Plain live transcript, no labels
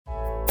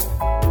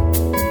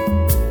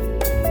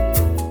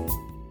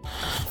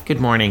Good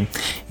morning.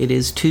 It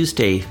is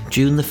Tuesday,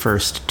 June the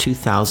 1st,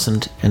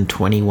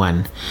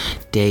 2021,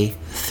 day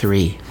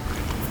 3.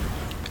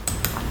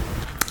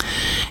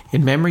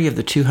 In memory of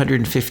the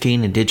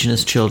 215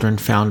 Indigenous children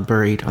found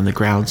buried on the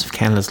grounds of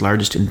Canada's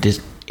largest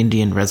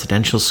Indian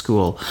residential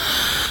school,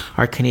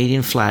 our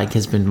Canadian flag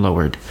has been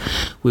lowered.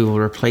 We will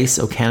replace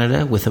O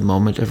Canada with a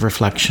moment of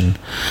reflection.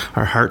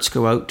 Our hearts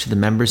go out to the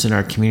members in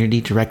our community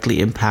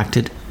directly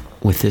impacted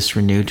with this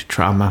renewed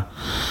trauma.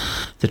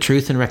 The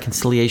Truth and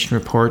Reconciliation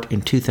Report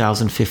in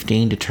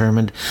 2015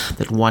 determined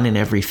that 1 in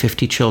every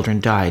 50 children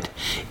died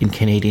in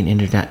Canadian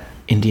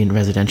Indian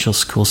residential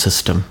school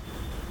system.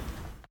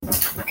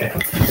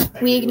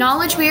 We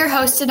acknowledge we are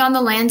hosted on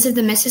the lands of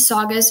the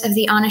Mississaugas of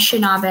the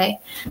Anishinaabe,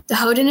 the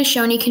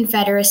Haudenosaunee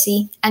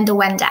Confederacy, and the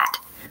Wendat.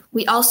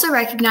 We also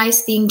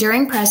recognize the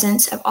enduring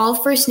presence of all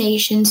First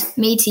Nations,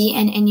 Métis,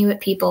 and Inuit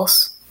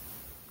peoples.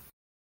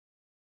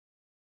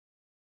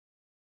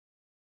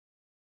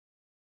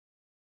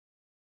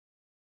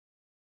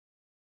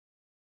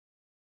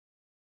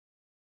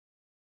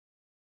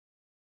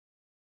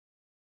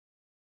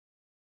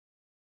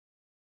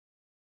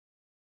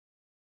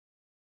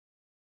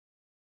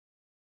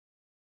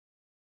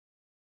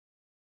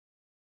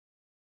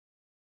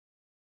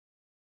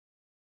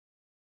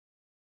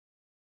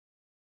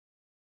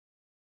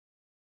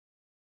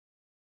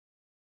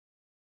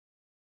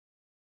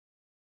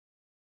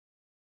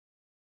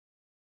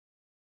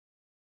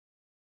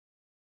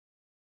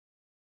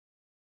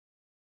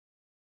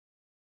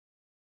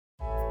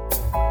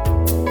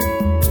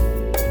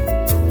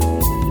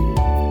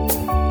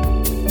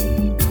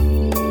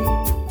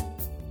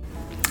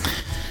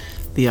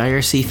 The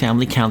IRC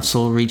Family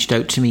Council reached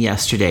out to me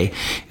yesterday.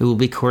 It will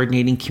be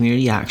coordinating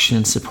community action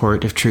in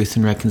support of Truth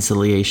and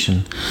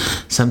Reconciliation.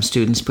 Some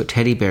students put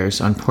teddy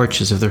bears on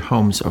porches of their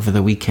homes over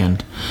the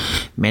weekend.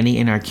 Many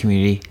in our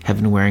community have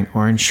been wearing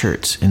orange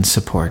shirts in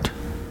support.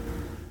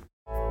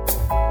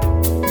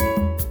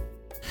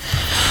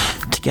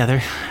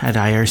 Together at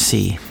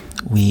IRC,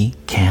 we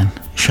can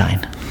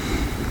shine.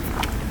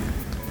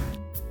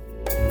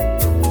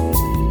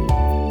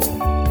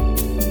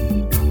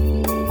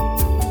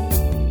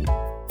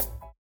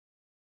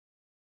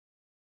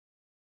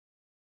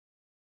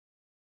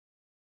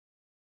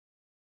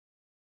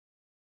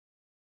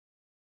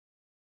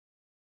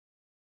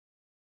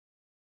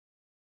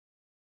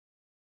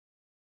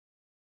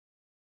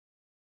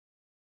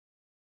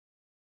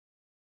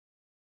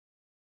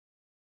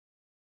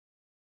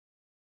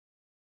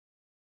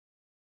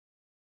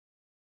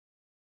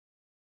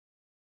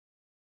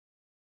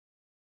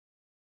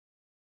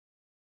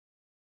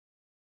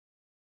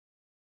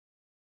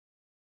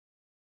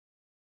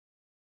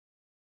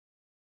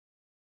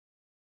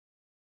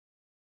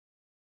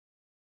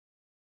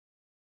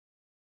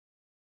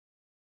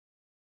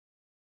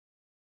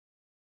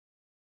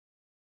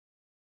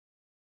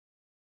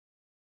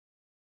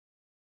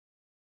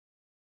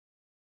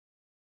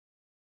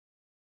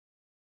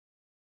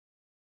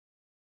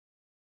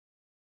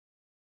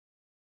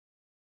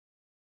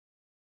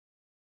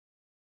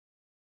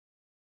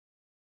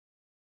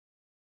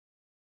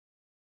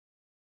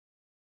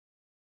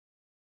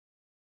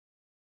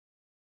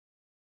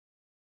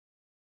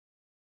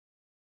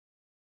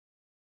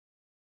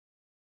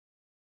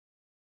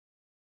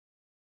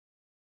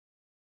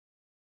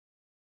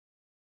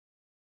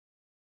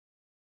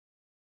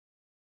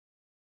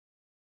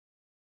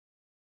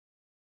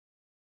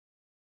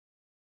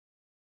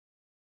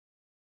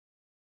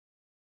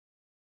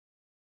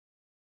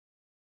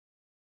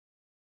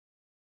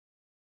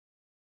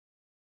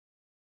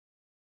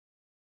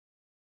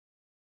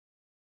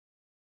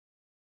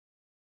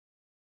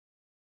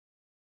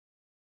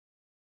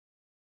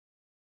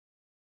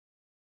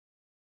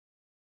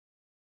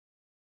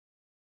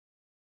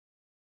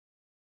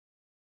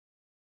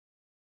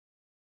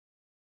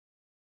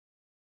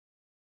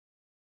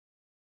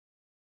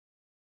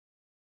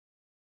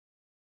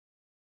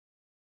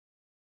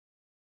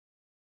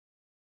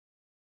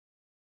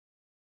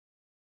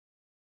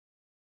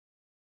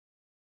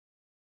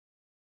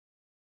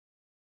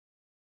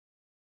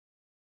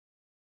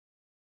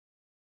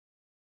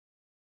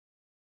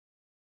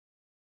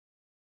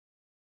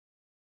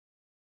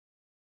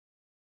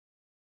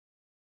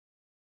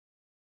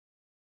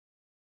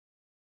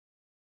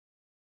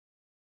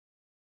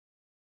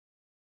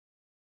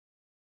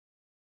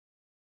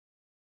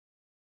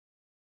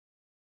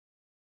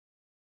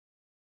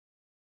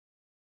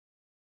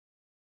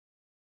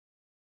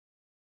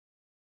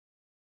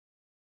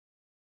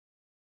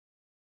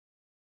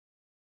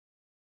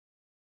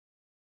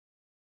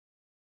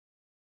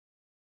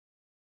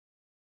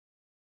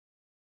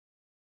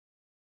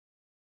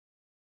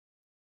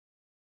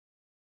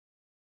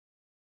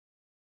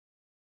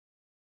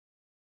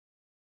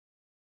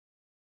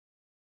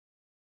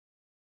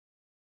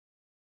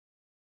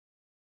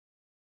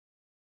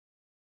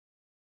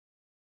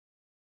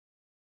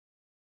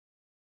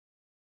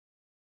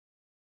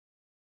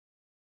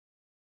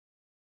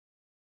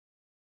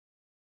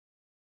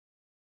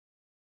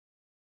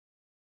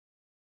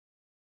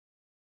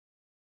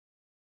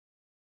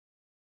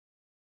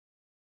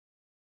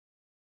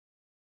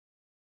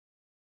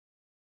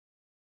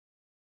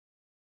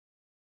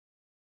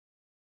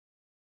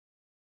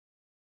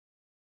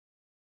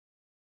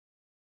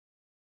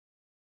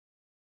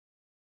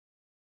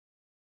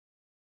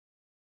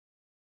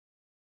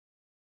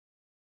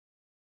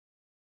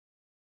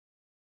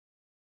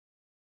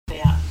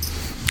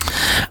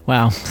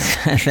 Wow.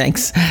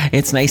 Thanks.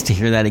 It's nice to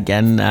hear that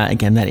again.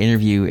 Again, that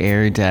interview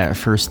aired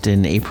first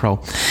in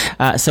April.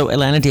 So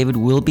Ilana David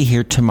will be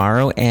here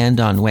tomorrow and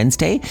on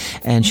Wednesday,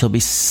 and she'll be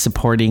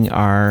supporting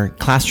our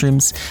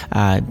classrooms,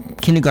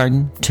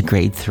 kindergarten to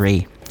grade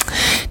 3.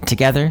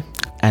 Together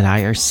at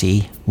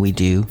IRC, we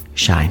do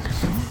shine.